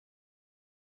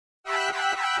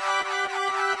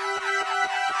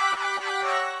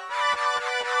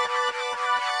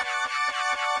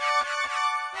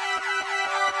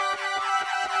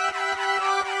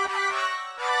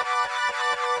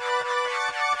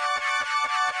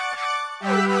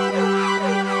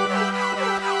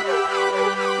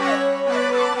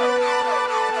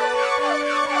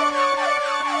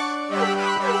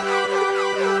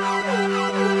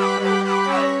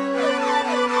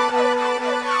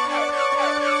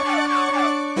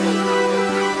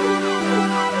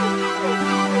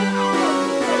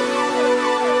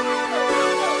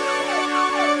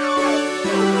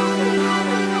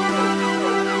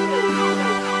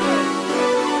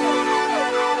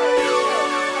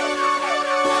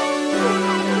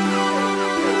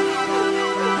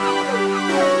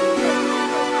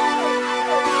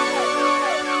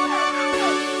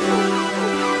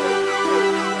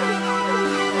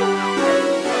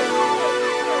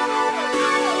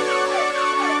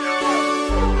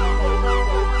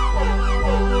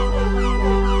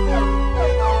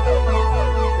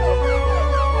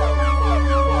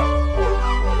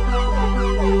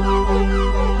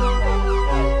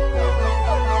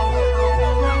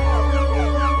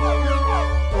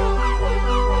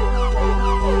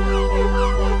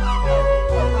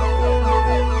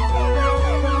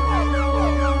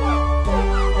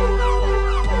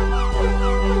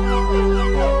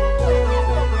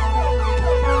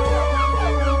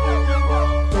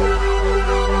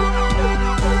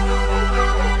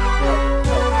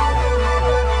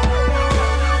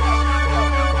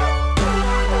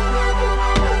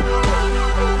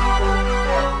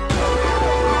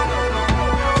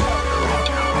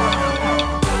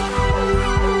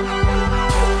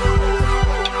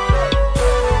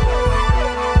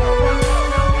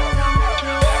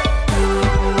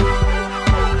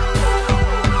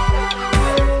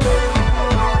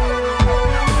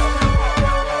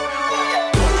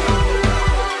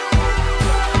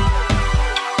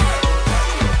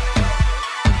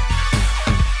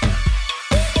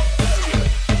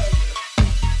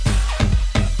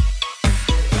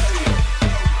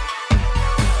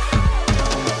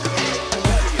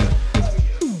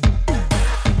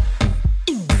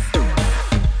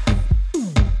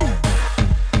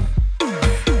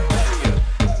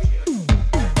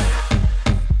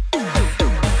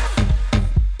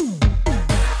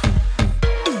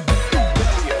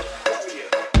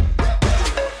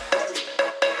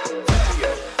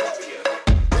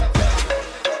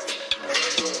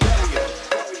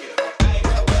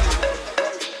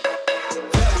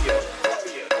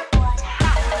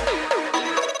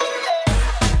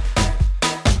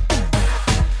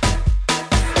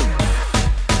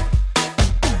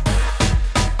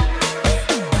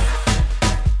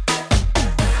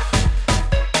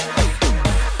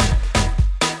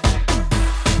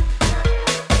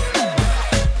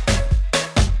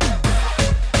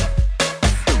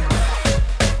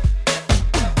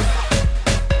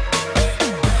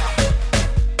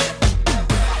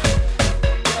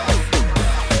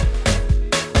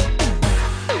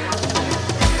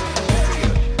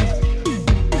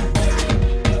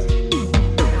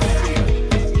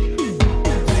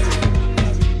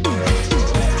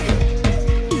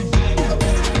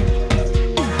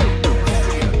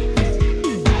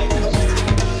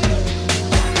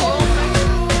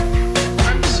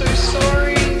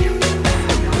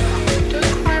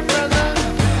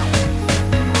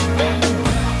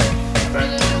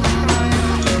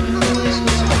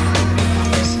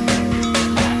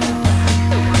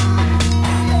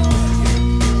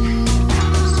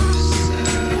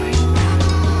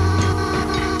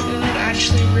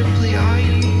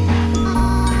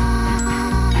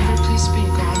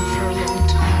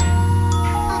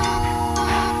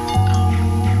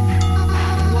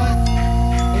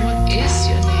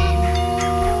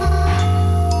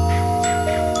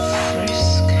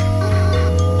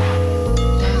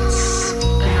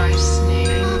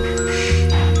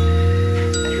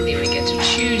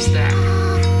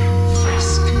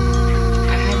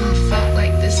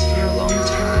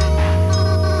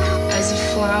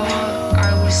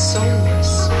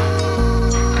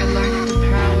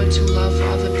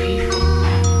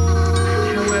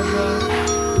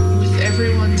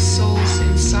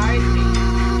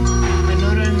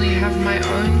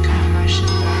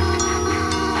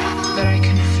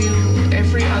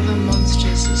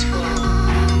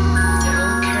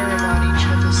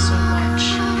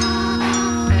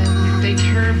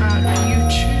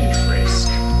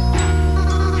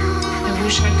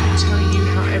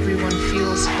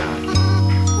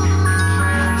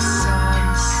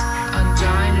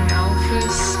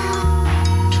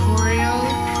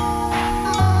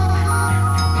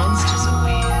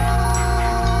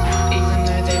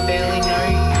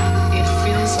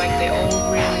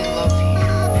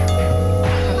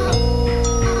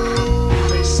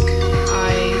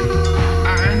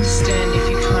understand if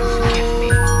you can't forgive me.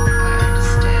 I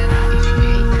understand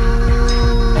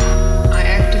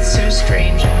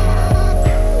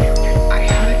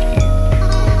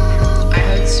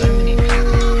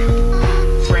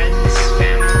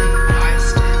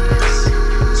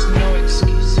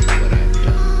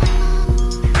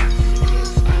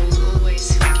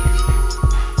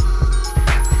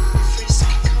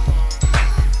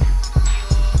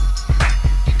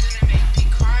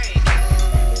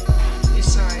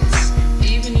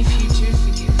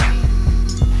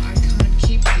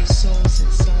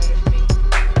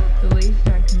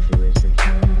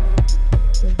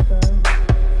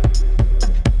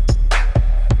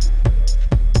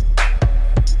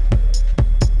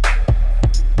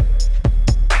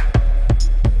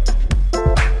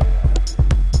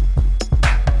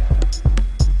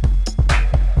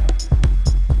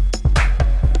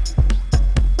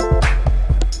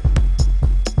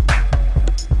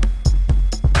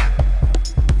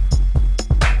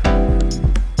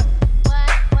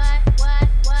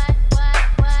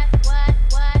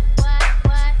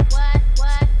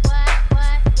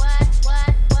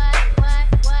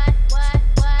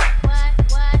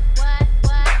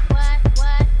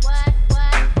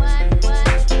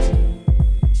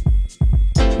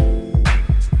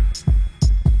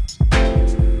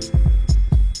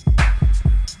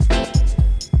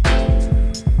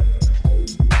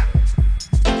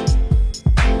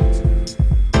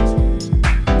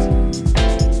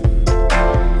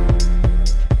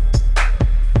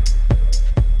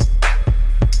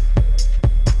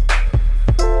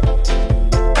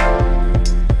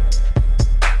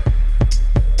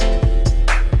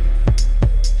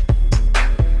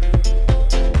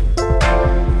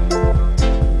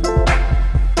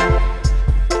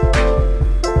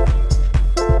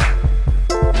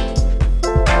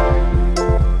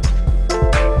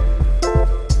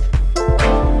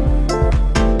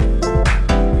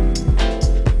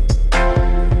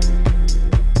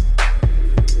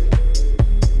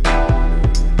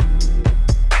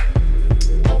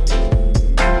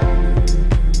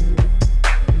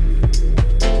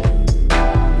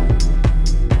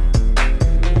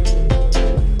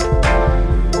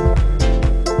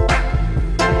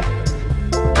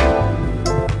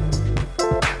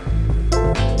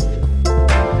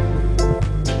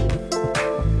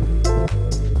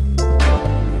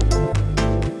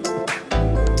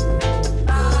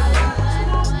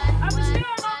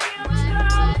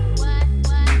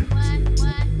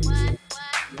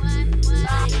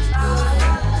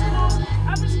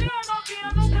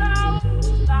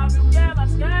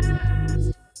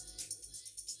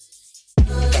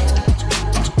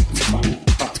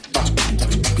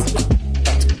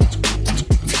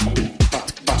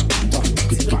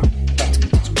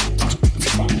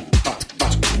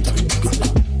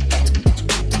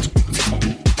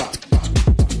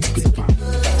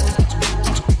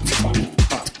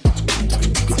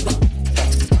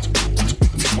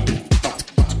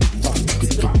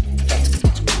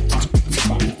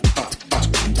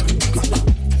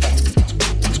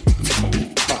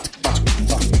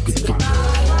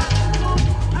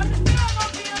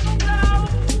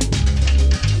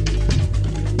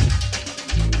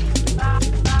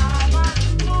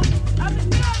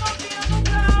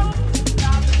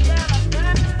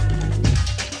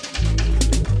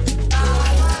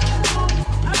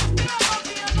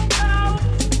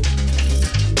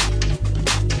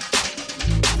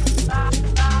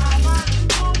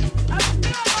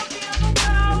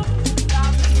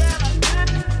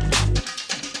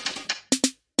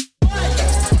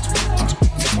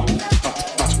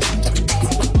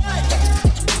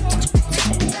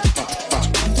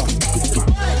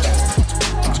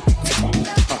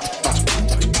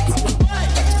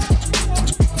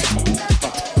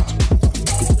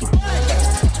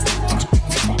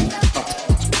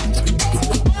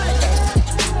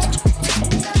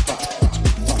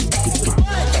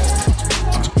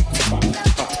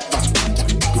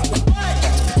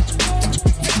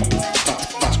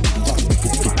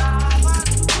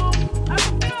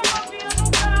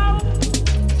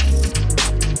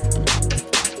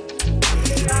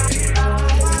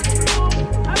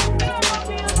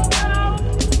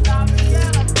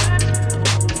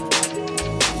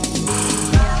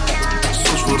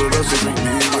voelen alsof ik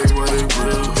niet weet wat ik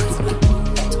wil.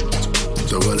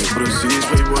 Terwijl ik precies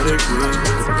weet wat ik wil.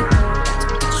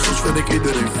 Soms vind ik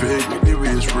iedereen fake, weet niet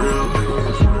wie is real.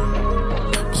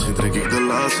 Misschien drink ik de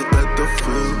laatste tijd te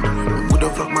veel. Mijn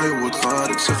moeder vraagt mij hoe het gaat,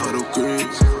 ik zeg haar oké.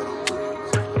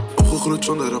 Opgegroeid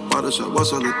zonder een vader, zij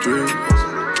was alle twee.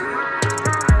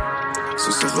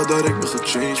 Ze zeggen dat ik ben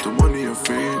gechanged door money en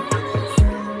fame.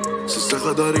 Ze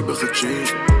zeggen dat ik ben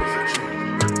gechanged,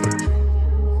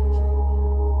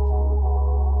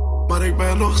 maar ik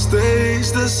ben nog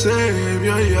steeds de same,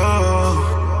 ja ja.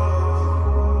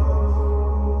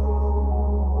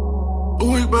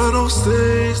 Oh, ik ben nog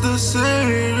steeds de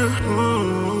same.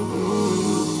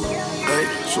 Hey,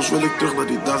 soms wil ik terug naar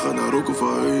die dagen, naar roken van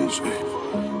huis. Hey.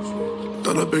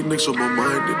 Dan heb ik niks op mijn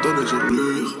mind, dan is het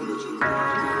leeg.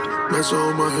 Mensen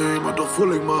om me heen, maar toch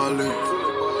voel ik me alleen.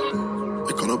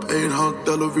 Ik kan op één hand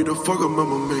tellen wie de fuck er met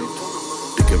me meet.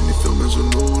 Ik heb niet veel mensen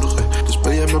nodig, dus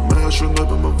ben jij met mij als je nooit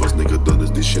bij me was, nigga, dan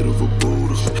is die shit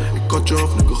overbodig. Ik kat je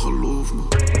af, nigga, geloof me.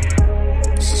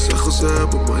 Ze zeggen ze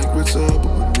hebben me, ik weet ze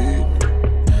hebben me niet.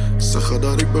 Ze zeggen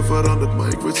dat ik ben veranderd, maar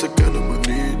ik weet ze kennen me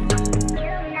niet.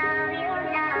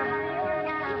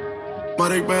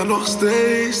 Maar ik ben nog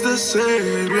steeds de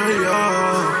same, ja ja.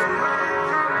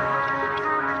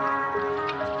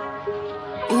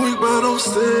 Oh, ik ben nog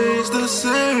steeds de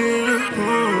same.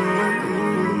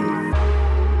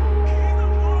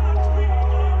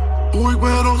 Oh, ik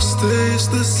ben nog steeds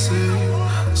de same.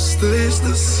 Steeds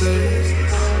de same.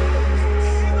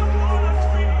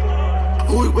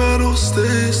 Oh, ik ben nog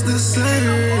steeds de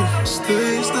same.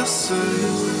 Steeds de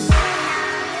same.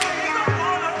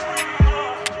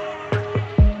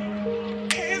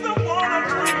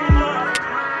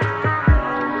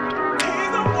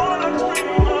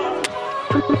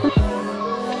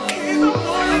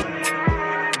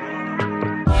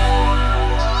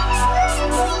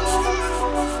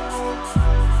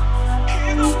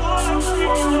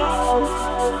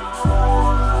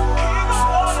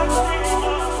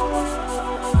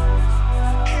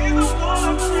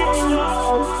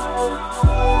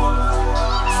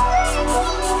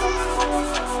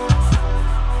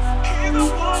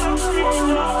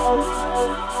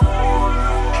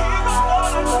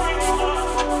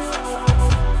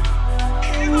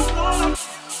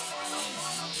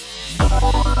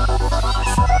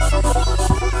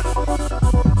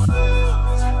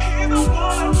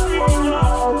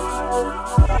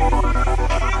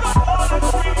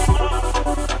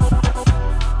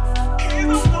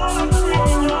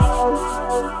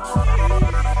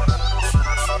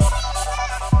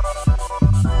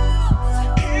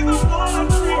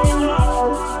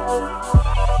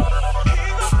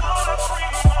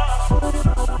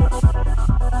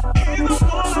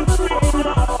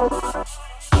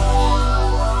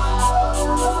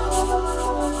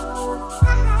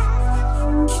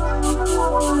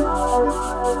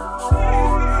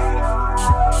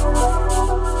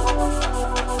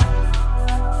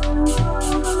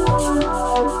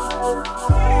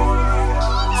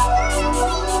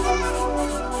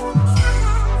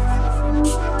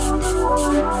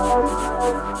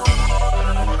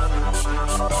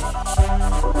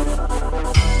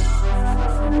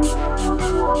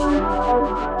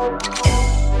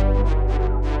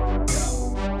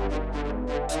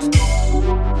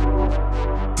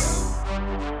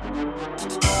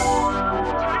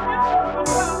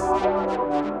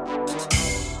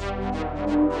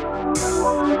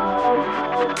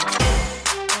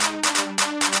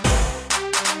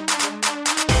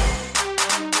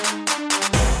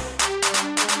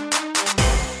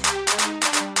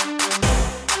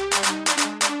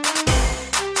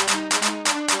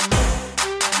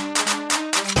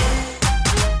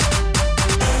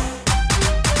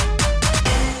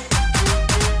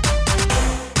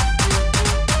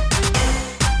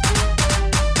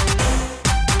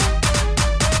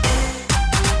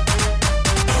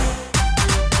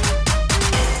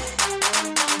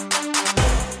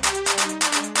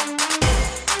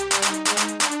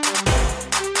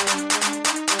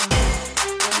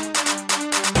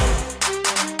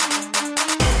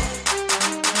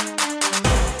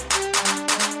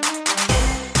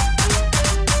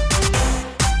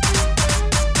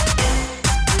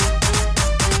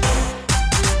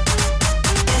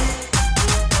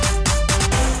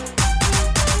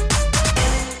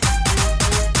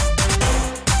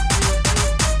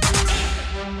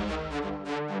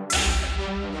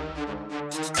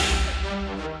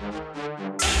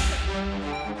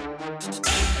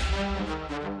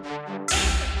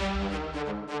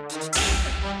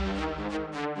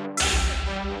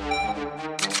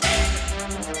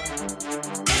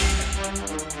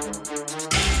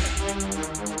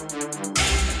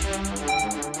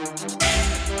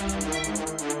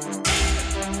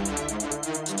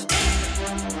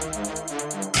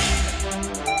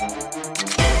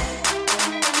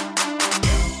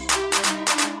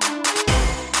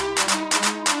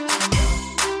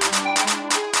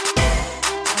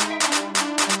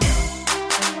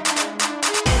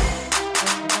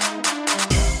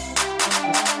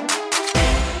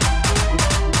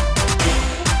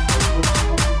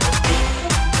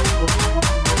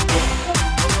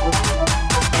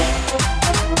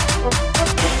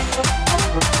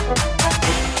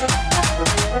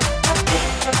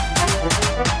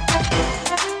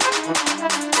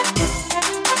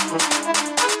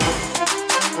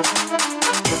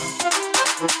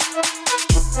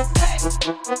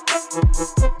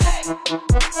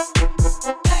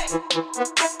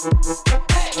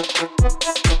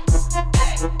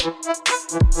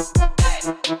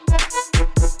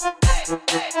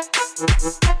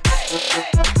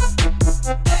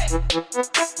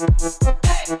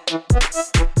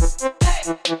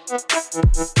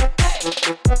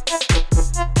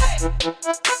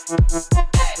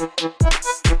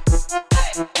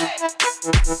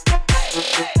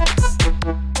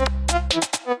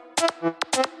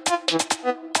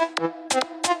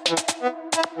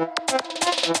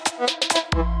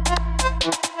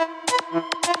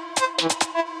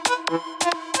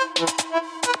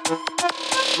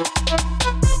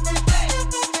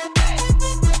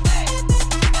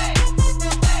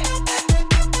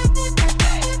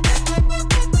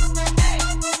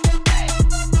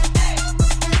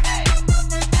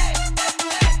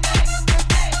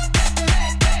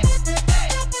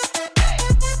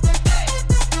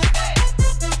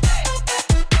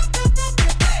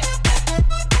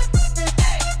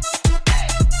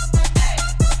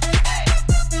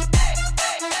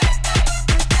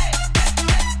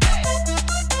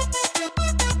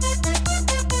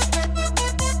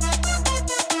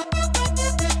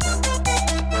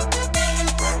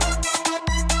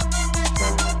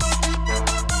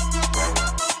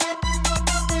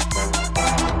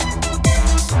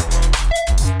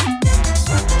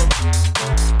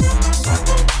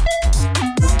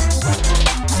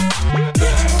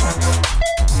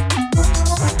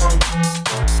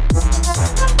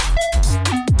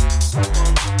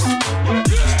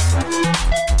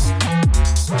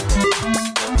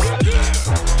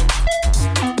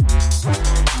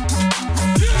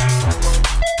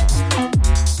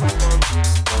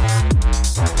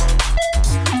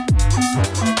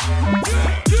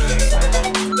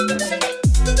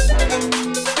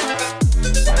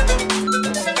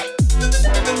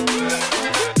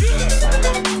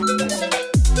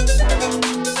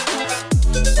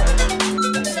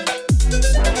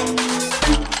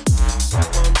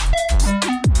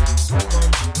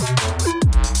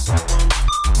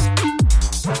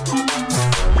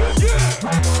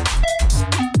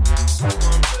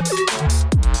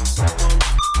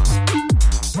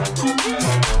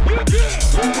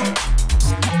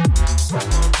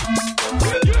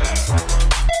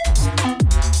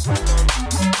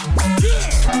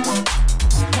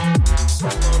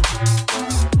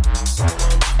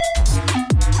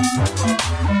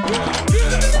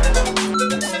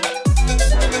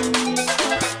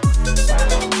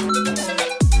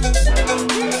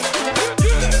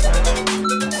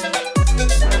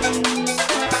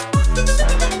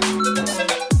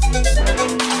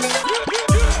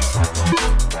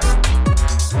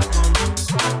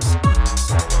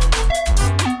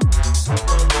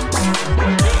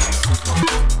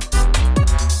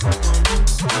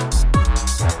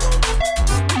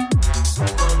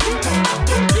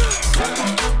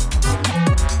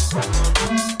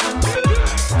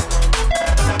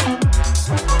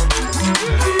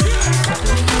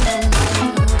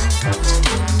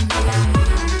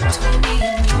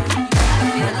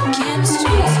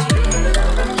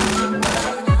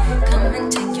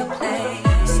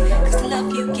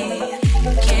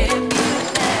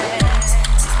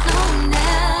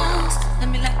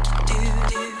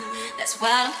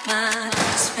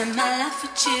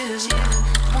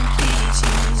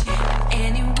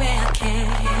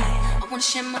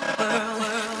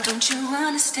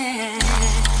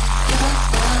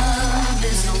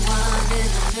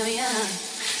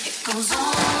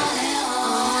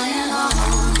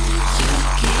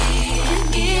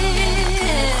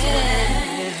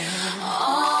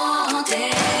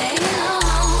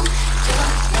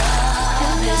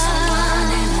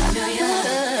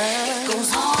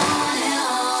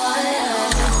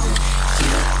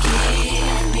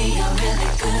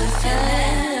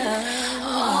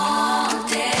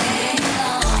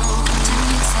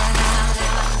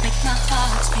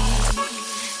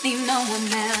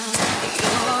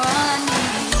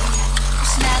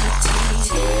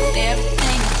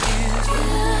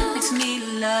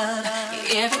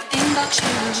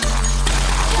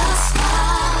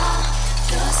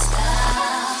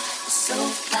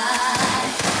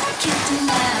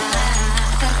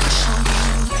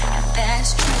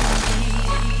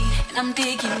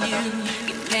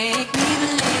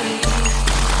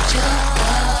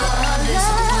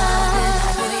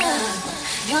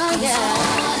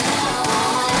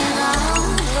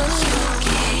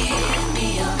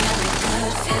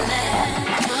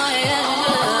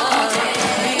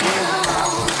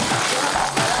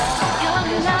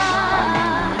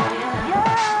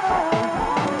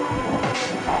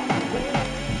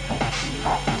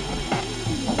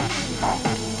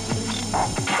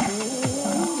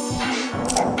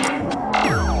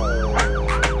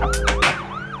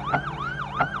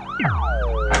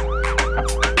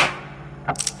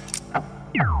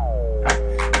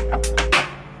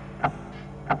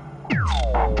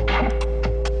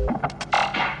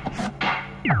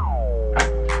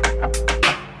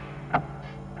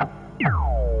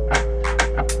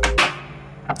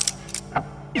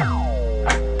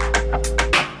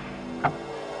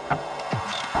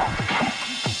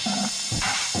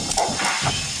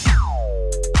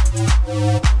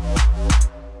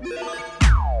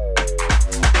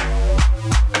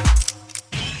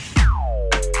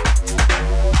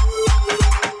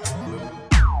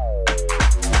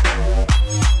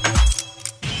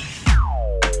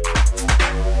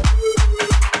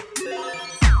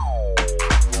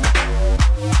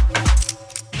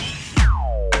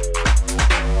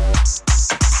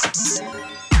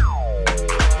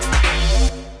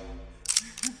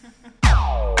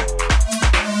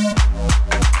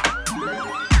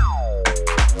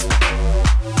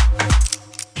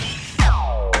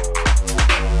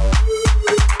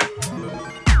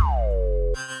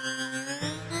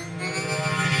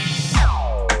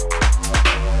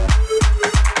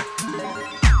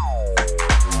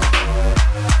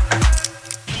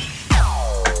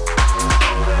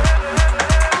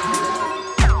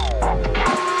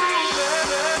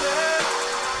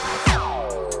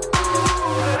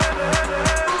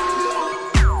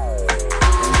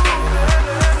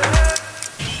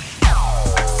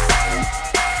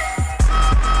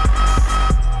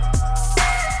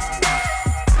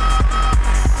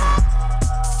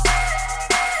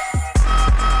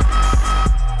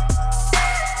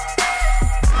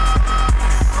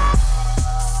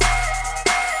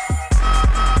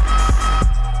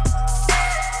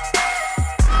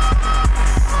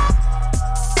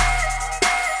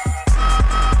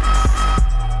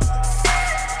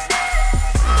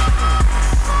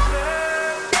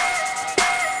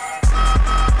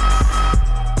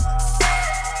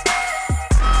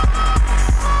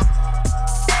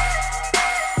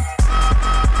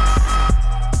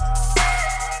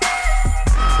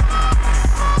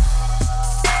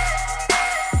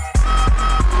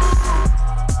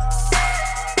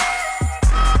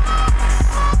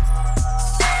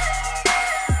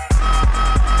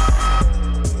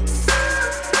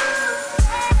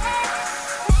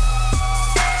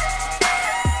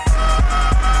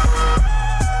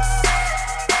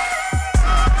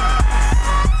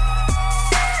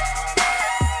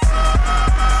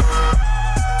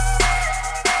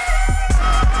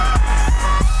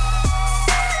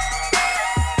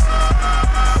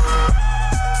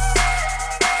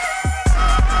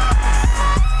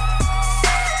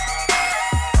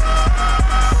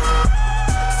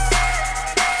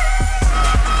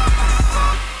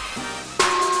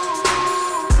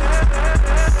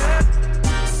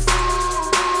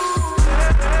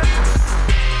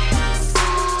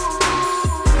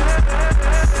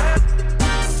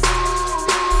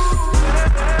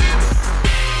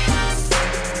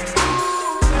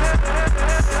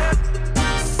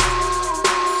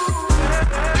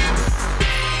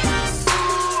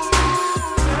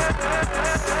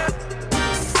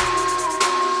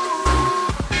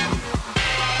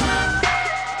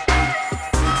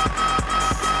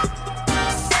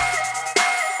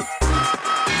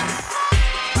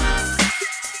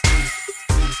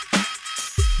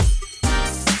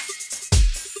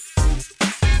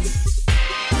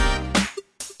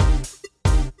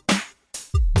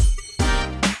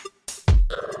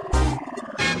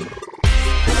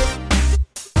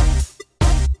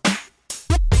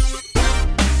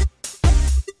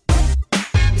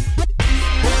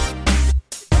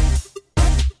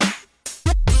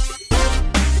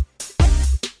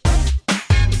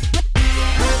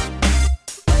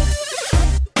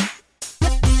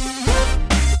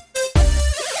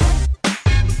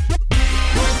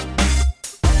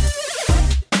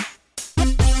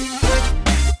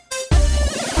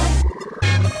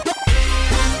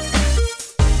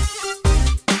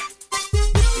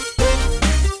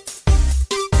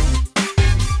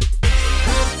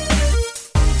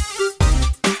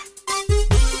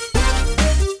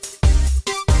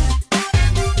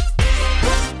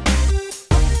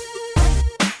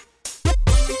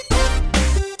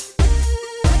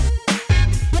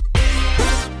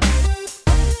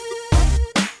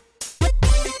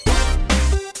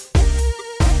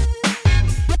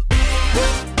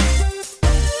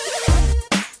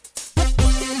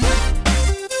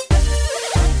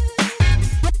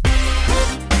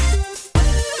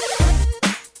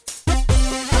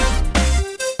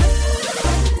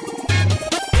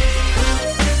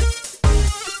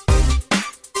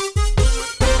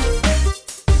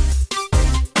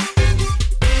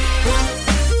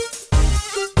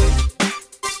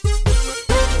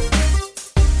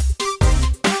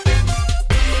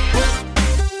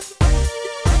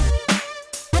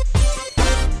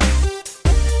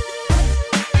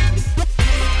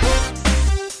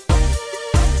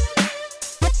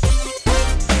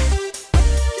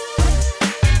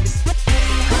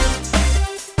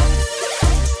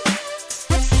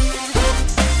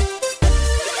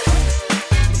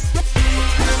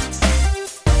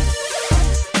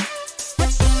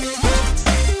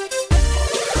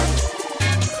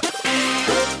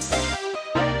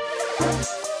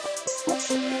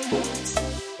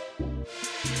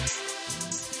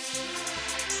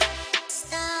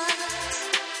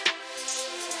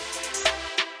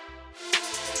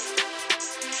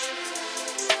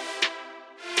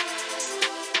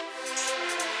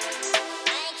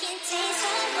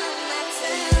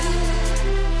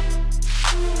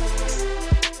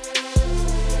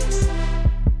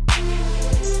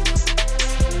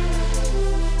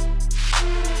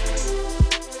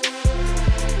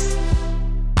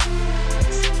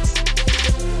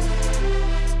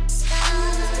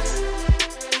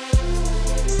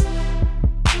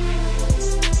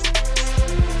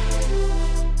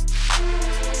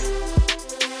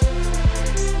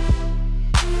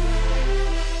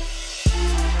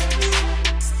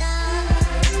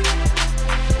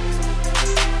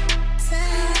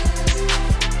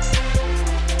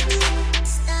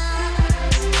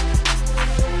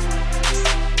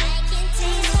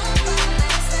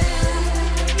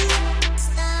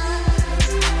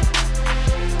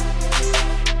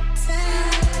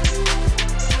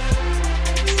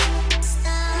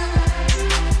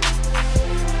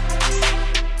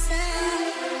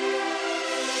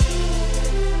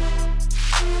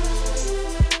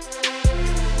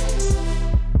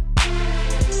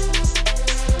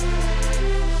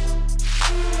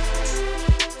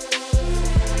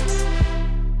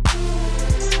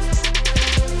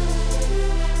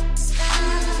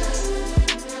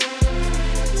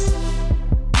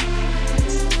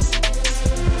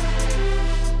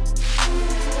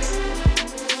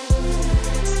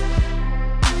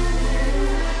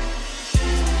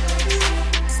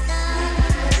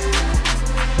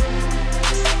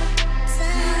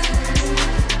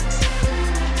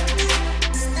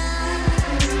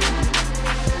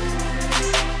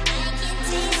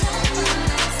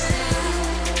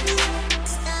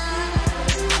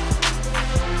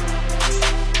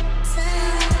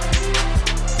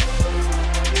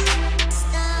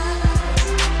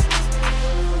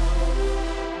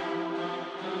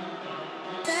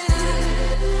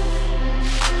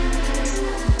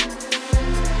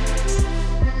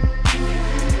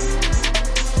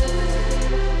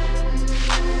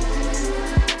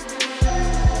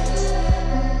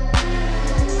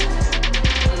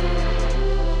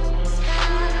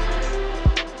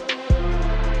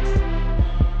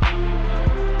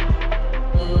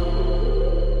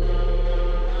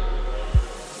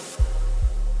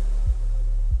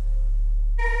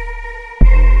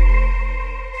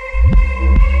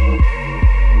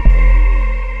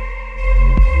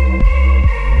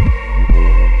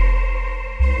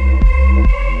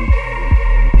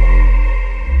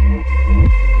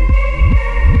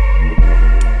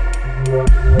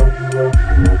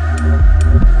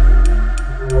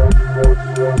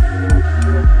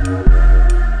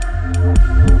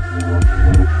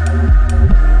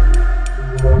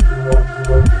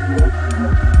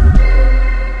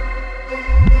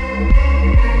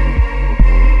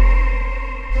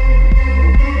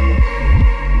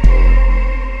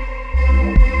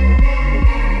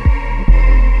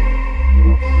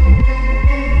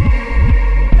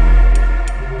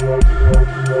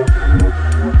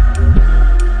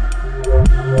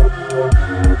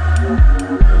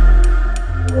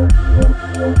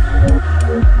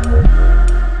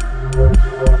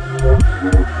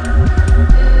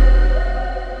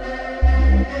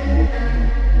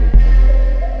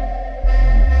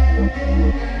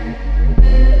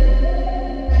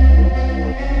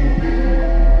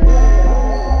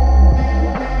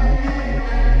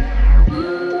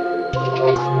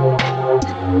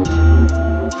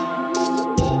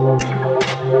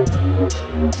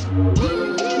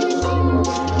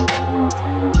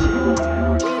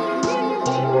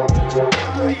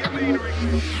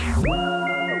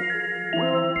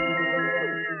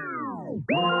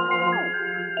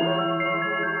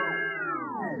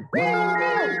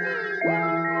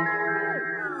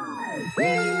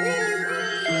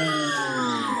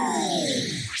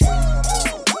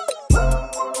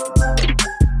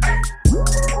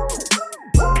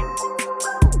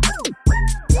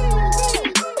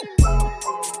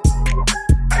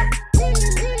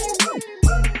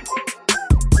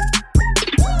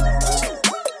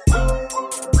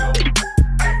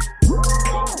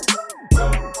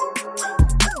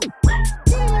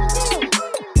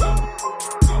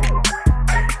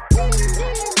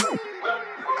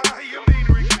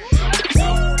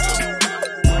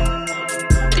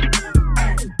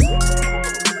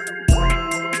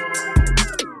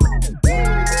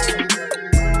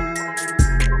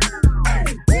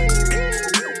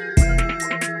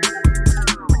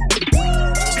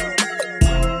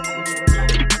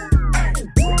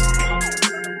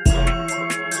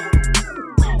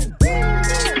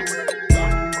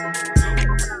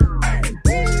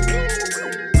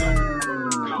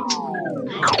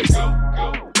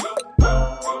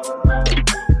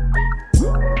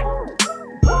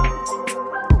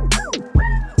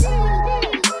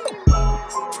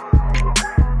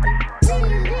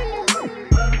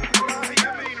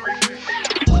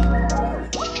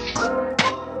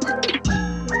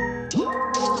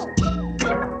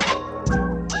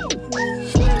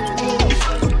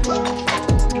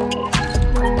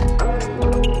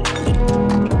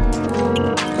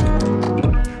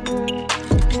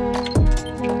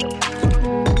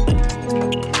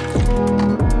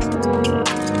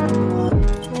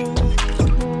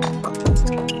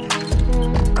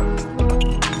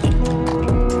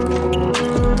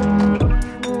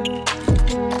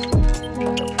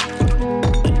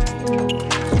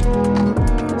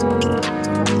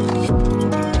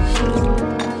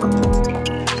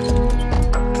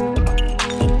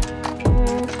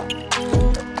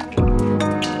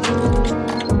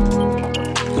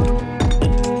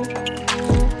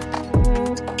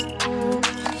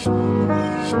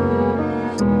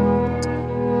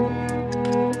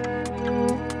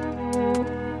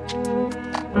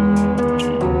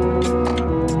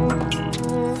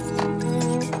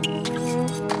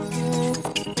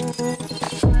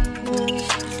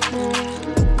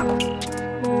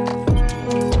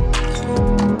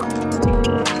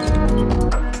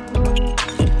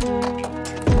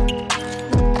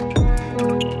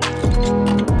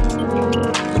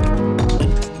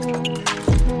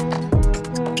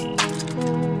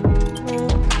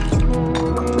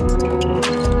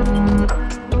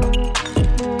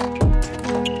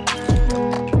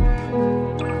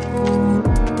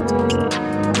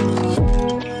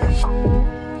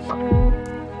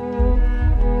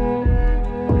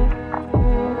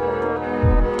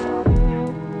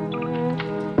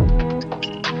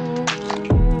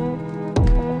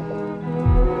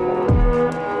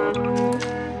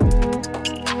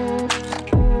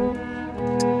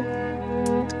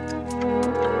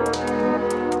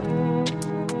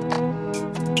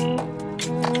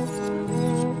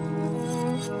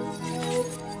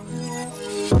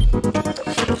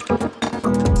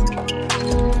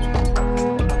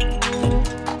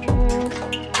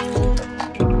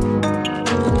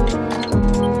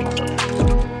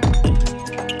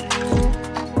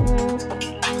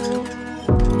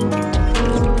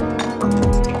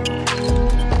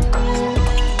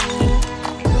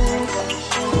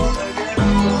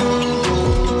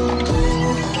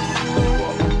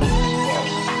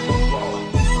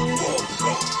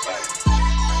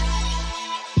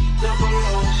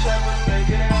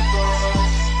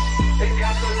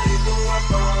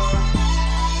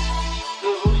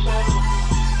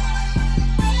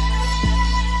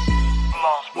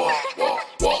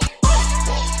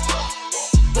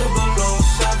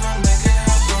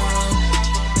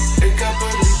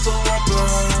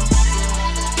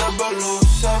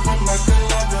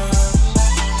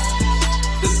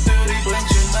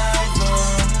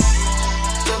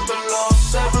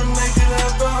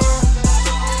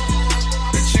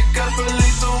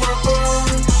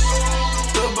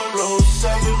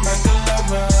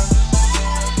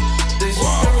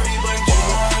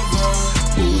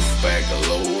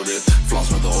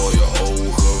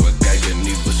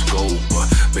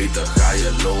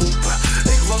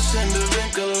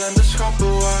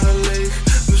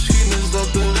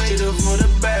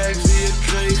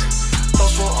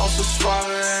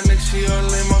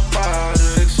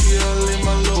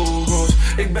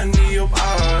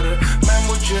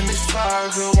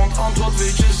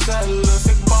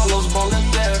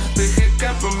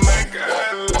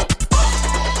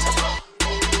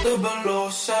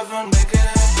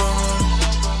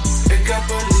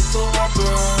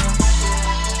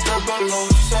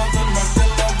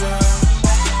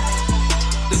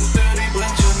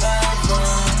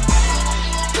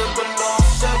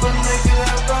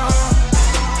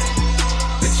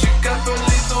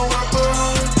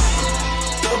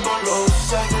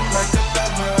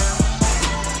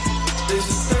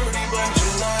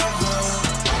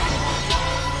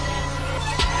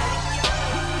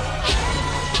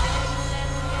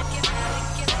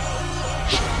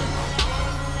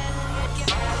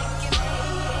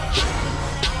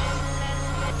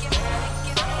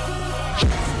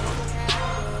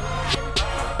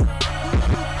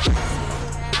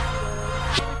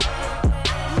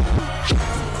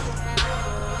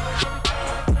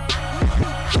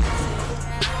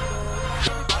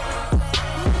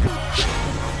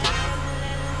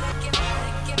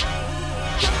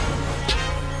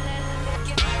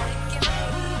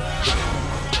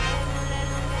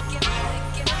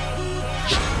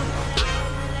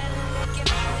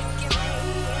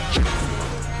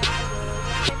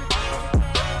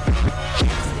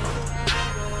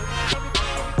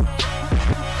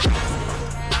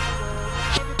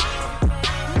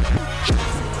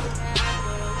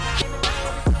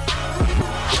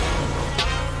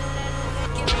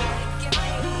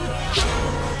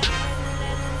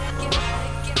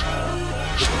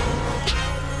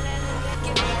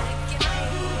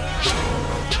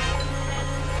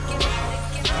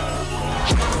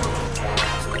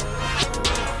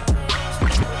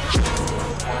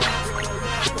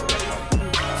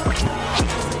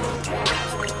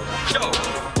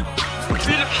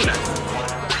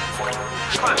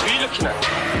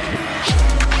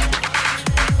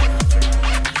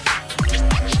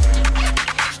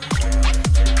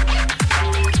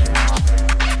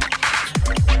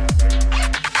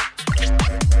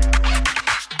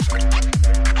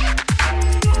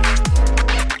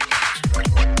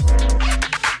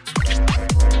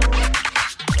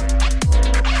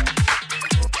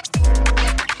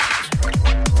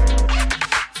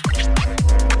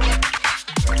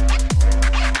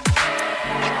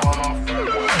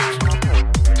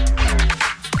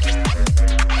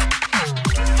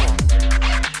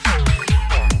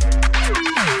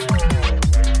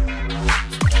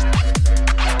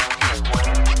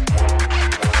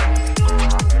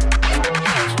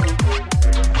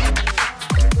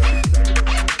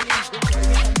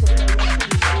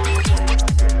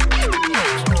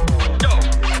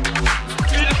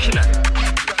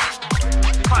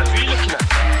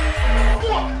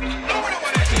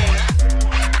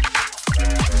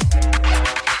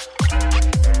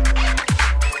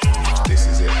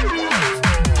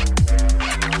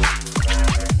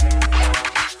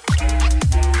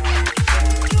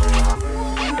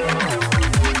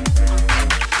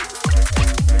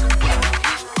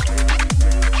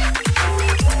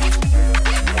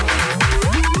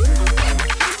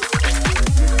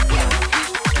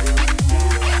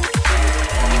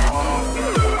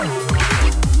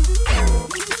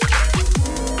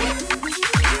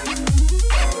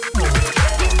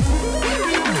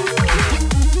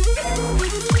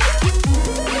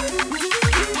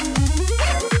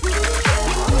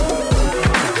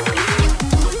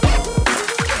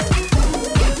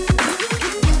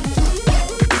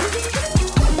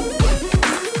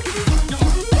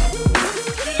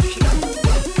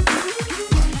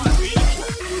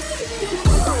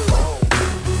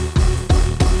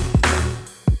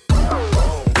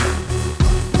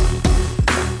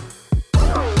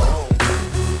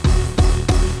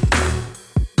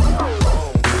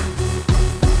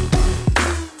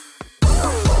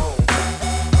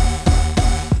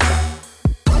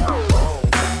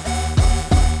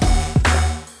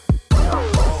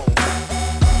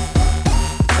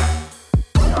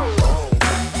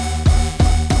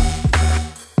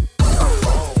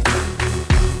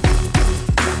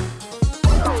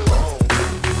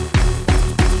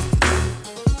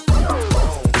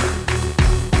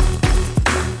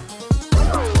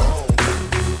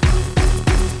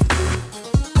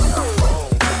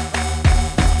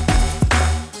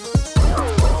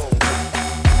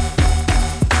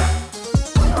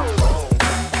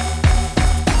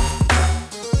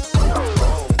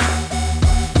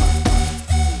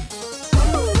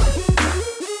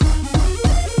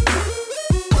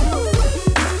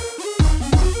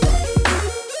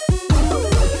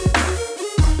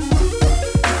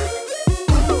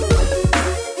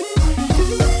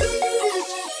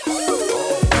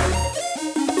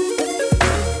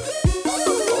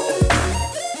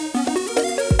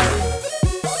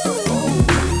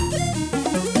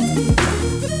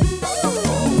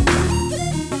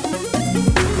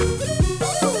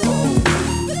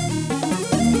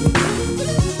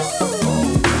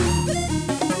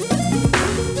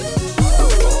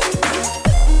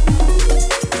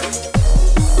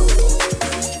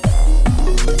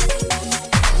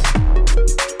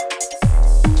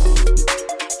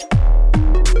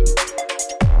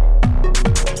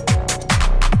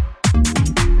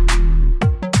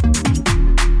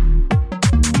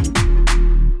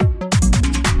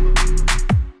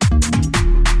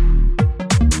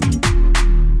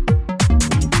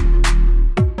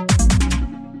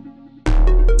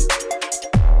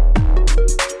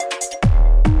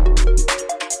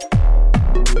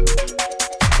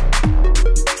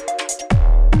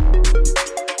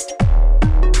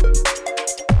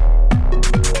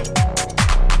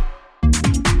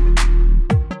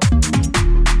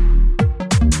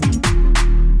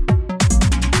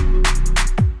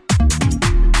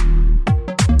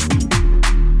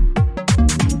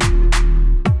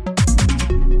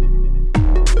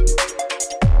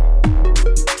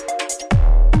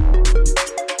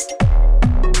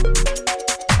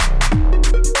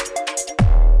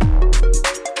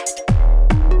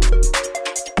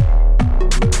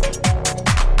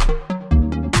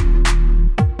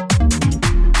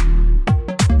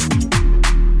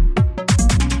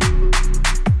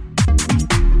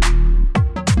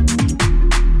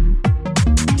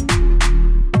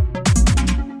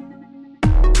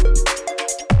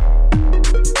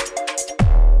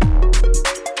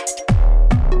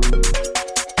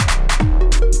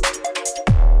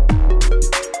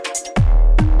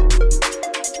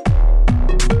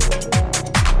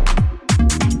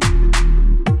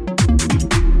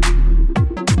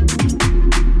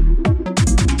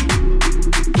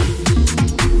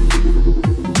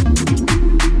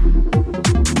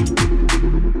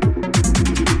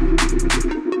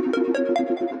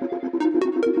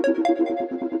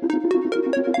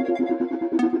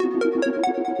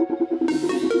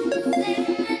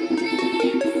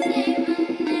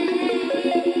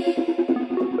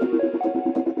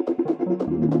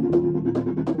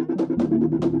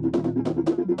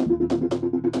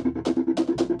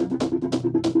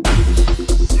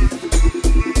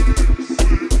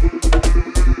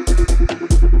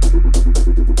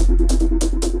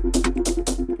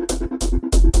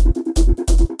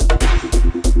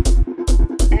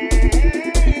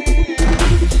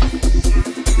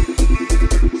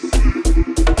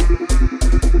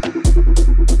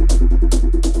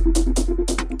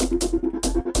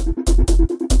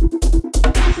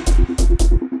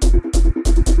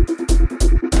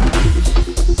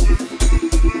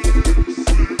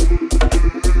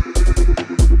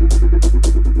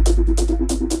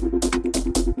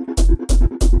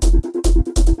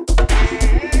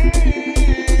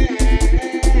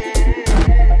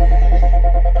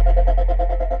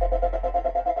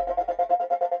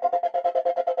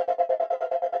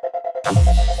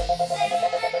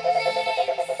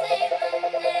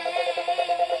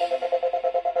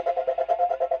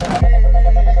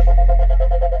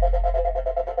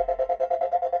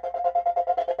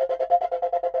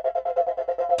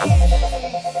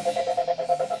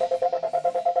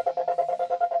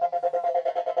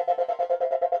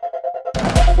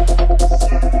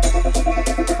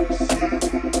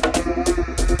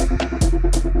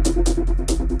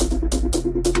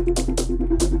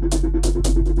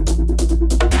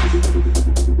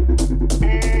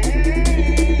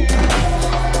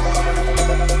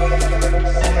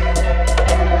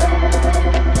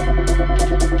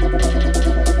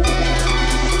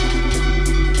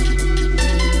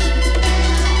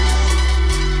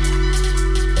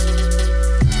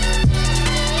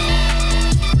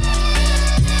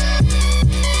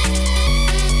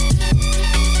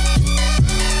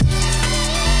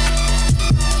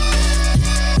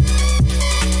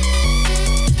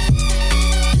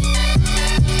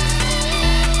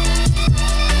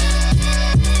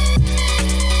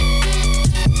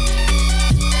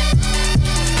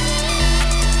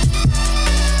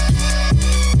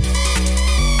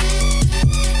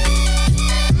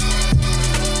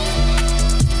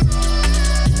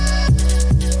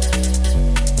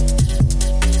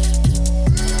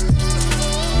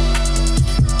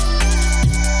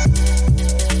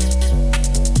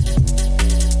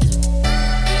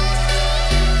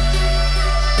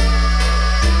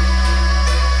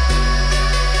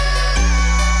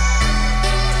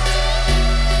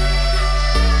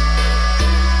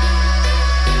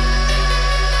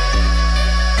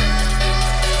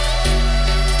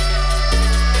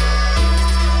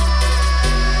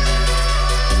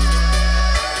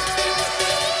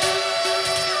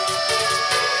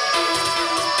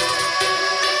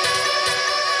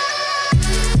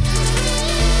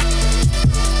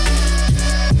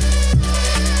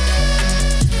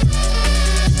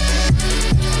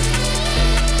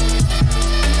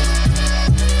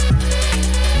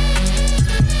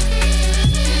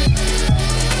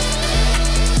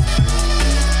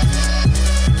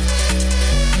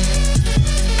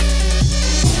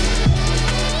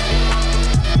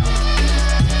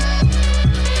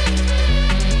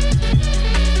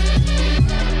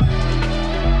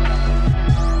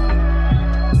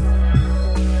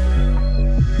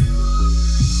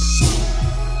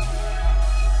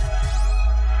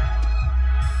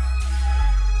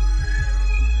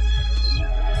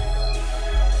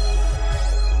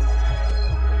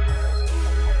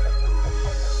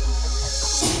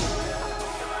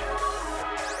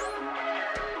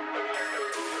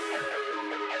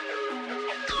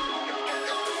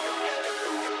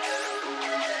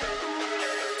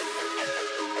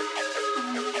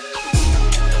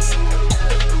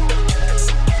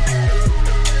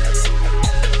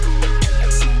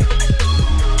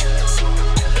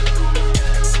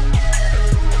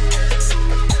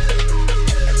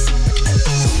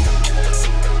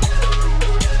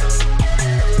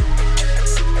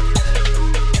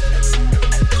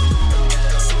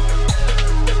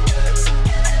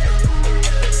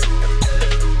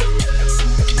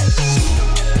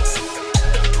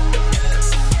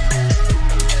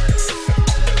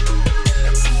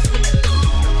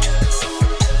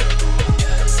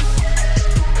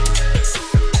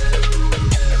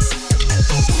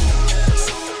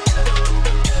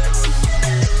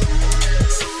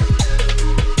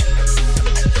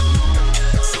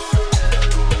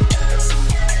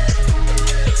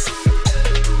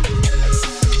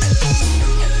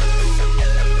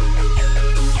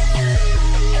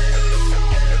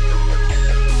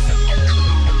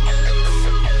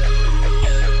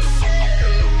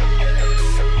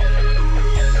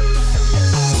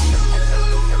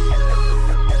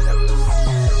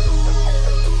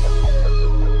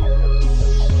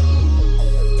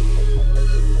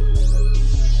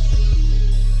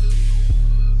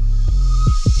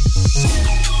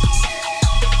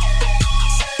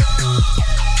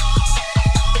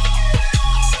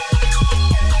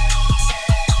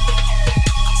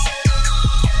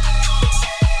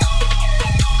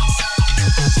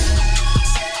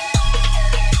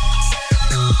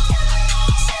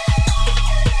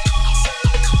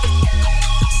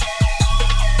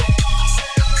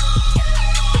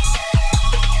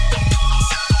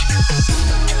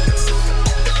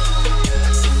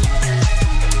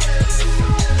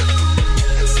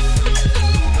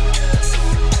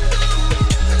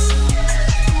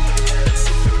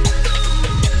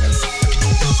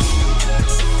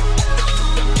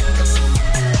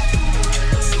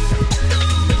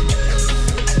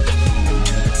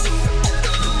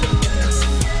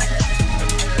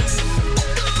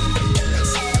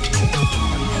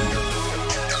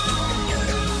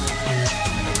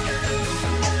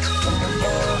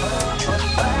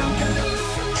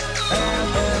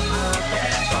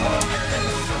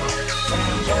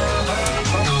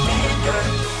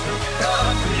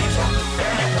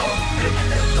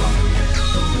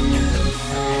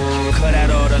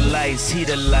 lights, he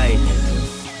the light.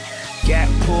 Got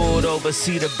pulled over,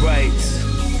 see the brights.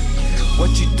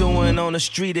 What you doing on the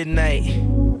street at night?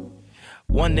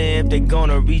 Wonder if they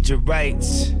gonna read your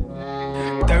rights.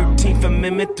 13th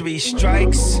Amendment, 3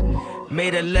 strikes.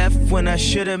 Made a left when I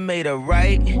should've made a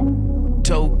right.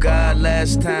 Told God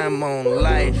last time on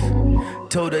life.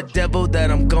 Told the devil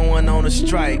that I'm going on a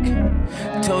strike.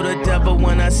 Told the devil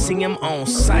when I see him on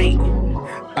sight.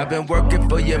 I've been working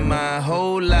for you my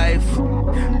whole life.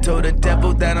 Told the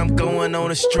devil that I'm going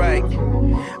on a strike.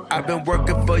 I've been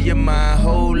working for you my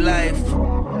whole life.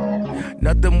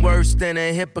 Nothing worse than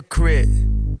a hypocrite.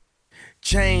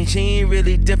 Change, he ain't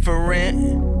really different.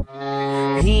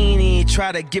 He ain't even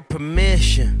try to get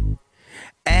permission.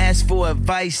 Asked for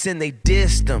advice and they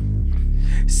dissed him.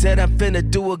 Said I'm finna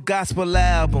do a gospel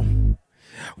album.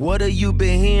 What have you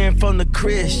been hearing from the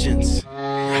Christians?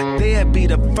 They'd be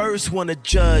the first one to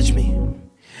judge me.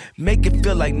 Make it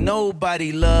feel like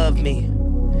nobody loved me.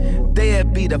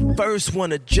 They'd be the first one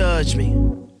to judge me.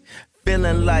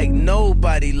 Feeling like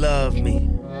nobody loved me.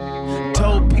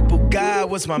 Told people God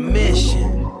was my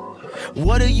mission.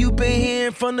 What have you been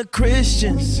hearing from the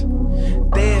Christians?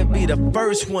 They'd be the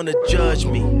first one to judge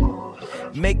me.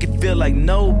 Make it feel like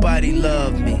nobody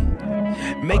loved me.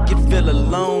 Make you feel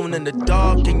alone in the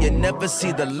dark and you never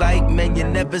see the light. Man, you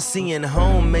never seeing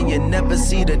home, man, you never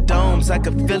see the domes. I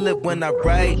can feel it when I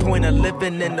write. Point of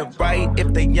living in the right.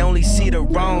 If they only see the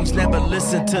wrongs, never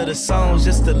listen to the songs.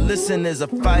 Just to listen is a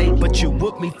fight, but you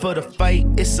whoop me for the fight.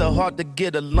 It's so hard to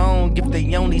get along if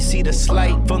they only see the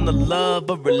slight from the love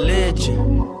of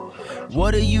religion.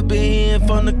 What have you been hearing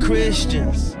from the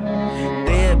Christians?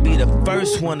 They'd be the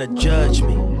first one to judge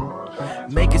me.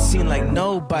 Make it seem like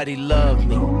nobody loved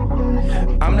me.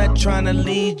 I'm not trying to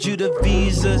lead you to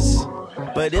visas,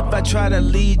 but if I try to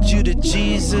lead you to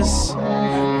Jesus,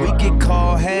 we get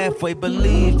called halfway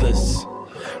believers.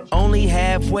 Only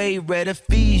halfway read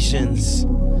Ephesians.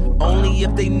 Only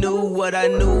if they knew what I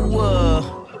knew of.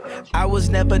 I was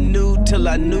never new till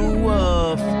I knew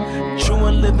of. True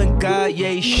and living God,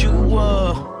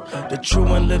 Yeshua. The true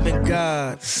and living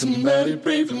God. Somebody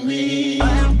pray for me.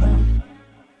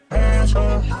 Hands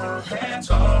on,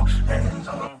 hands on, hands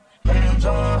on, hands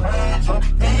on, hands on,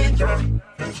 hands on,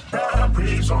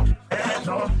 hands on, hands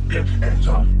on, hands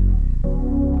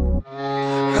on.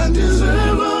 I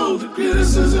deserve all the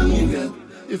criticism you get.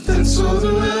 If that's all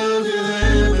the love you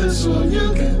have, that's all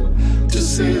you get. To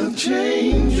say I've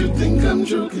changed, you think I'm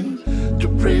joking. To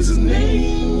praise his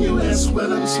name, you ask what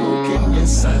I'm smoking.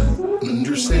 Yes, I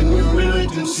understand your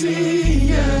urgency,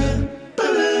 yeah.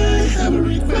 But I have a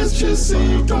request, just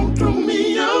say don't throw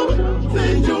me out.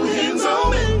 Lay your hands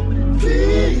on me,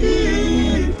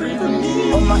 please pray for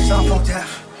me. Put myself on tap,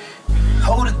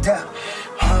 hold it down,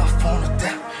 off on the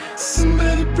tap.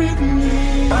 Somebody pray for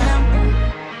me.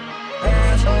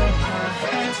 Hands on,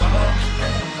 hands on, hands on,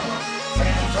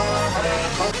 hands on,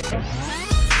 hands on.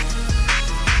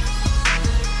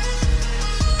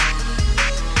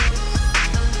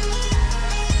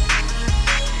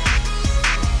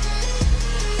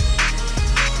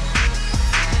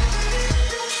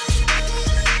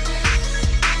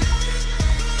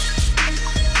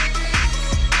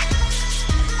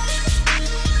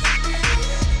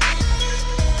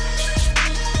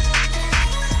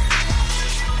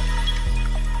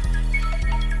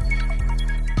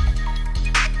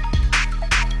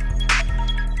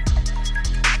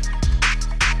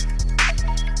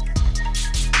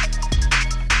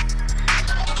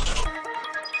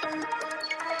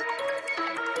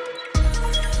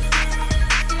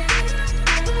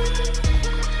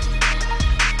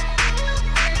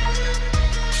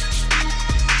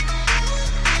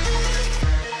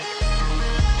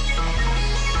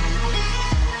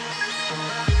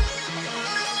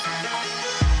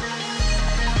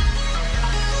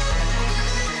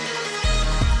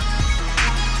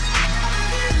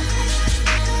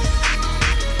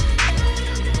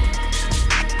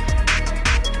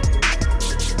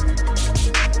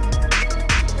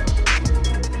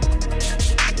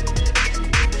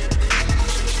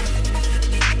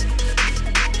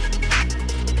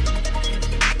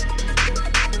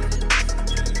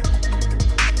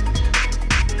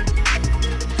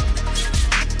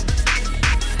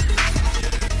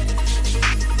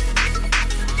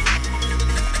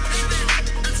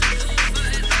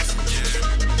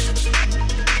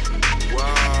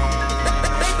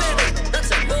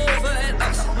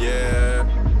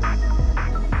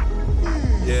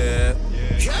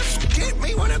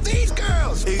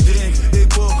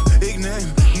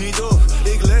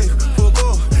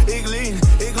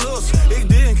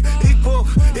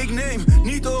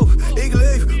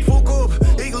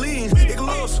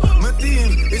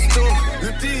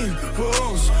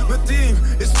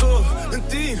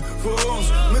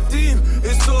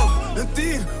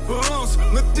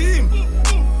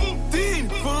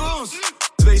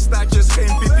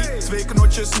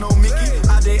 just no Mickey.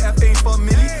 ADF 1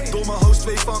 familie, domme host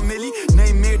 2 familie.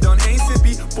 Neem meer dan 1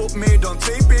 sippie, pop meer dan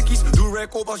 2 pikkies. Doe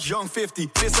rap op als Young 50,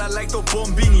 Vissa lijkt op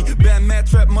Bombini. Ben mad,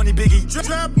 trap money biggie.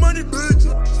 Trap money bitch.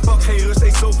 Pak geen rust,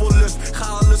 eet zoveel lust. Ga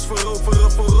alles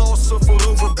veroveren, vooral als ze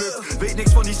voorover bukt. Weet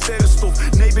niks van die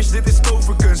sterrenstof, nee bitch dit is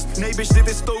toverkunst. Nee bitch dit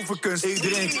is toverkunst. Ik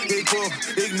drink, ik pop,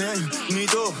 ik neem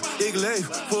niet op. Ik leef,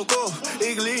 fok op,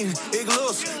 ik lean, ik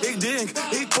los. Ik drink,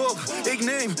 ik pop, ik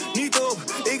neem niet op.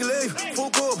 Ik leef,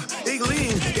 fok op, ik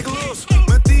lean, ik los.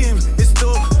 Mijn team is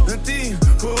top, een team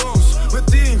voor ons. Mijn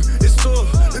team is top,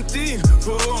 een team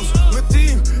voor ons. Mijn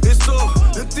team is top,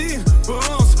 een team voor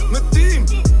ons. Mijn team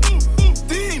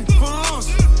voor ons.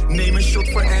 Neem een shot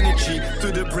voor energy,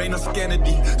 to the brain als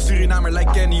Kennedy. Surinamer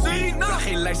like Kenny B. Vraag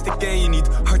geen lijst, ik ken je niet.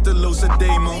 Harteloze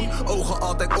demon, ogen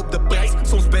altijd op de prijs.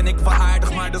 Soms ben ik wel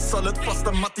aardig, maar dan zal het vast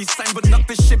een matties zijn. We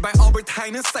nakten shit bij Albert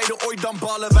Heijn, zeiden ooit dan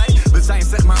ballen wij. We zijn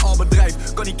zeg maar al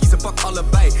bedrijf, kan niet kiezen, pak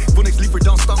allebei. Ik wil niks liever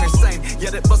dan stangers zijn.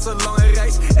 Ja, dit was een lange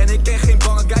reis en ik ken geen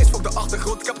bange guys. Fok de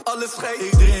achtergrond, ik heb alles scheid.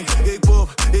 Ik drink, ik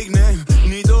pop, ik neem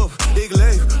niet op. Ik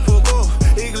leef, fok op,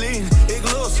 ik lean,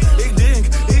 ik los, ik